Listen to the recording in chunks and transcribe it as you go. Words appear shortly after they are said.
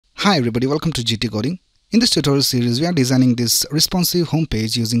Hi everybody, welcome to GTCoding. In this tutorial series, we are designing this responsive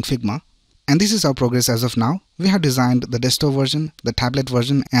homepage using Figma. And this is our progress as of now. We have designed the desktop version, the tablet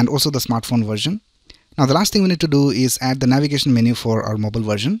version, and also the smartphone version. Now the last thing we need to do is add the navigation menu for our mobile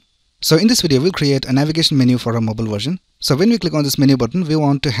version. So in this video, we'll create a navigation menu for our mobile version. So when we click on this menu button, we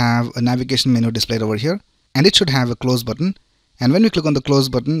want to have a navigation menu displayed over here. And it should have a close button. And when we click on the close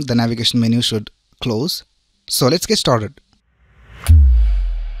button, the navigation menu should close. So let's get started.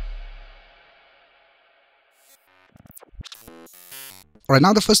 Alright,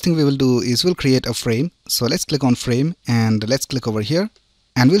 now the first thing we will do is we'll create a frame. So let's click on frame and let's click over here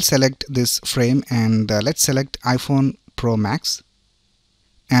and we'll select this frame and let's select iPhone Pro Max.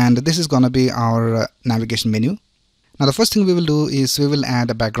 And this is gonna be our navigation menu. Now the first thing we will do is we will add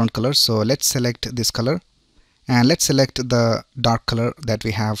a background color. So let's select this color and let's select the dark color that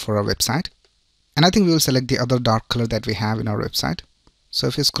we have for our website. And I think we will select the other dark color that we have in our website. So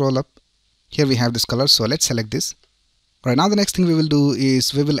if you scroll up, here we have this color. So let's select this. Right now the next thing we will do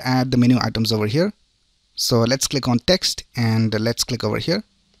is we will add the menu items over here. So let's click on text and let's click over here.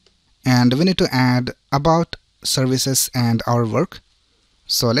 And we need to add about, services, and our work.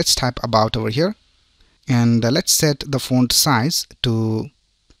 So let's type about over here. And let's set the font size to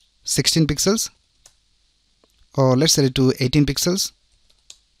 16 pixels. Or let's set it to 18 pixels.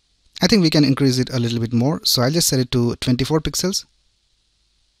 I think we can increase it a little bit more. So I'll just set it to 24 pixels.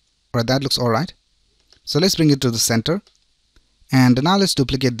 Alright, that looks alright. So let's bring it to the center and now let's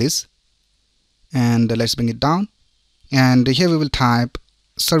duplicate this and let's bring it down and here we will type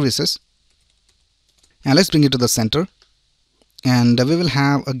services and let's bring it to the center and we will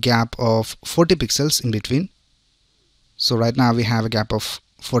have a gap of 40 pixels in between. So right now we have a gap of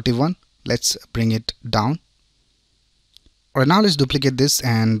 41. Let's bring it down. Alright, now let's duplicate this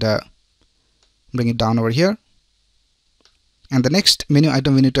and bring it down over here. And the next menu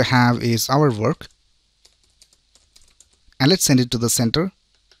item we need to have is our work. And let's send it to the center.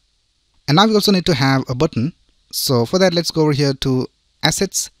 And now we also need to have a button. So for that, let's go over here to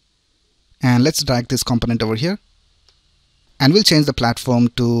assets and let's drag this component over here. And we'll change the platform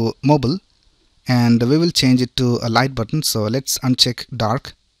to mobile and we will change it to a light button. So let's uncheck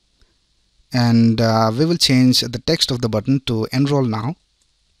dark and we will change the text of the button to enroll now.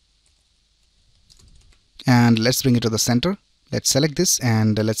 And let's bring it to the center. Let's select this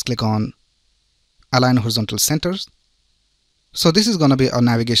and let's click on align horizontal centers. So this is going to be our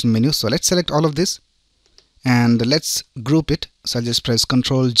navigation menu. So let's select all of this and let's group it. So I'll just press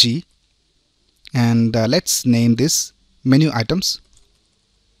Ctrl G and let's name this menu items.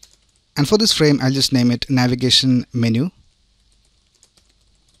 And for this frame, I'll just name it navigation menu.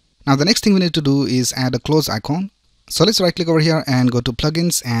 Now the next thing we need to do is add a close icon. So let's right click over here and go to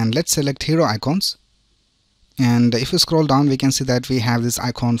plugins and let's select hero icons. And if you scroll down, we can see that we have this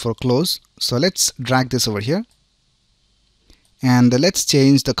icon for close. So let's drag this over here. And let's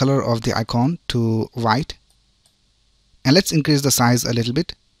change the color of the icon to white and let's increase the size a little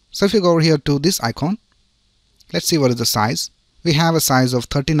bit. So if you go over here to this icon, let's see what is the size. We have a size of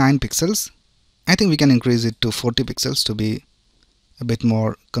 39 pixels. I think we can increase it to 40 pixels to be a bit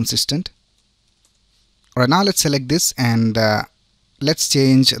more consistent. Alright, now let's select this and let's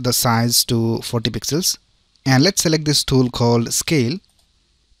change the size to 40 pixels and let's select this tool called scale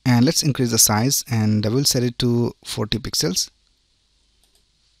and let's increase the size and we'll set it to 40 pixels.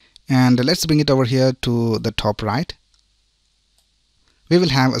 And let's bring it over here to the top right. We will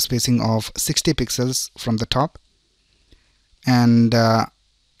have a spacing of 60 pixels from the top and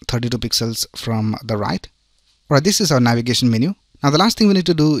 32 pixels from the right. Alright, this is our navigation menu. Now the last thing we need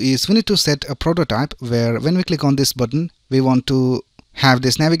to do is we need to set a prototype where when we click on this button, we want to have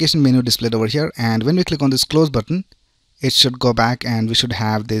this navigation menu displayed over here, and when we click on this close button, it should go back and we should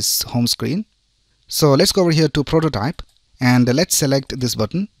have this home screen. So let's go over here to prototype and let's select this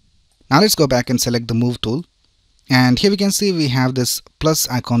button. Now let's go back and select the move tool and here we can see we have this plus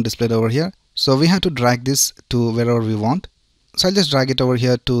icon displayed over here. So we have to drag this to wherever we want. So I'll just drag it over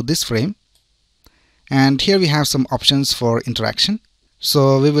here to this frame and here we have some options for interaction.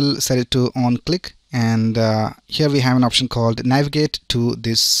 So we will set it to on click and here we have an option called navigate to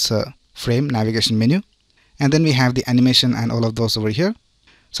this frame navigation menu and then we have the animation and all of those over here.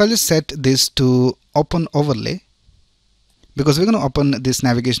 So I'll just set this to open overlay, because we're going to open this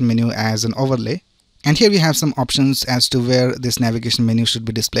navigation menu as an overlay. And here we have some options as to where this navigation menu should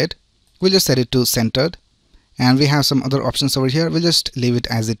be displayed. We'll just set it to centered. And we have some other options over here. We'll just leave it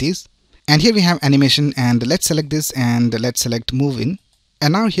as it is. And here we have animation and let's select this and let's select move in.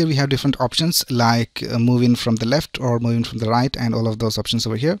 And now here we have different options like move in from the left or move in from the right and all of those options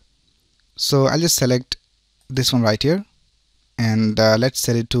over here. So I'll just select this one right here and let's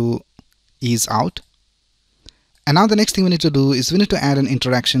set it to ease out. And now the next thing we need to do is we need to add an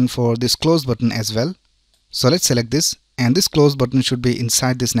interaction for this close button as well. So let's select this, and this close button should be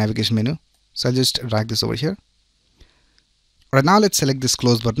inside this navigation menu. So I'll just drag this over here. Right now let's select this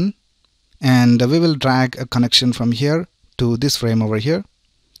close button, and we will drag a connection from here to this frame over here.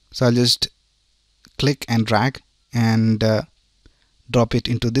 So I'll just click and drag and drop it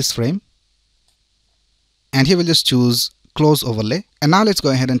into this frame, and here we'll just choose close overlay. And now let's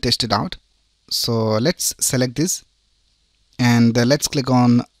go ahead and test it out. So let's select this, and let's click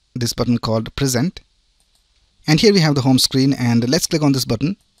on this button called present, and here we have the home screen, and let's click on this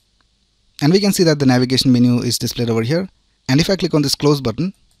button, and we can see that the navigation menu is displayed over here. And if I click on this close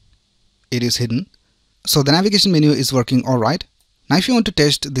button, it is hidden. So the navigation menu is working alright. Now if you want to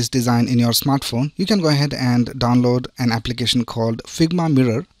test this design in your smartphone, you can go ahead and download an application called Figma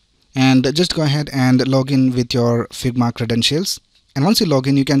Mirror, and just go ahead and log in with your Figma credentials. And once you log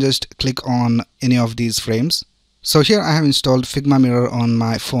in, you can just click on any of these frames. So here I have installed Figma Mirror on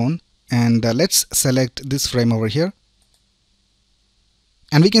my phone, and let's select this frame over here.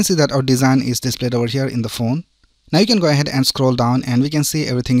 And we can see that our design is displayed over here in the phone. Now you can go ahead and scroll down, and we can see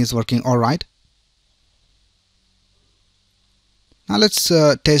everything is working alright. Now let's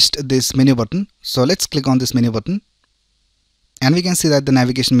test this menu button. So let's click on this menu button, and we can see that the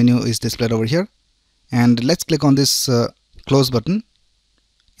navigation menu is displayed over here. And let's click on this close button,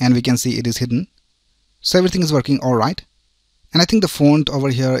 and we can see it is hidden. So everything is working alright. And I think the font over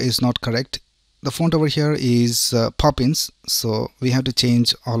here is not correct. The font over here is Poppins, so we have to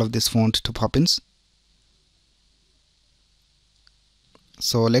change all of this font to Poppins.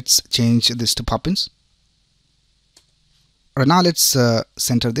 So let's change this to Poppins. Alright, now let's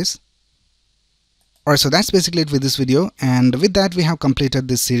center this. Alright, so that's basically it with this video, and with that we have completed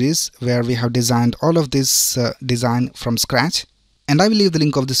this series where we have designed all of this design from scratch. And I will leave the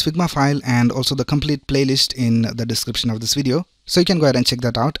link of this Figma file and also the complete playlist in the description of this video, so you can go ahead and check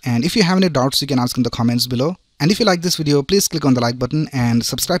that out. And if you have any doubts, you can ask in the comments below. And if you like this video, please click on the like button and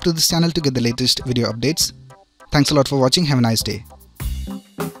subscribe to this channel to get the latest video updates. Thanks a lot for watching. Have a nice day.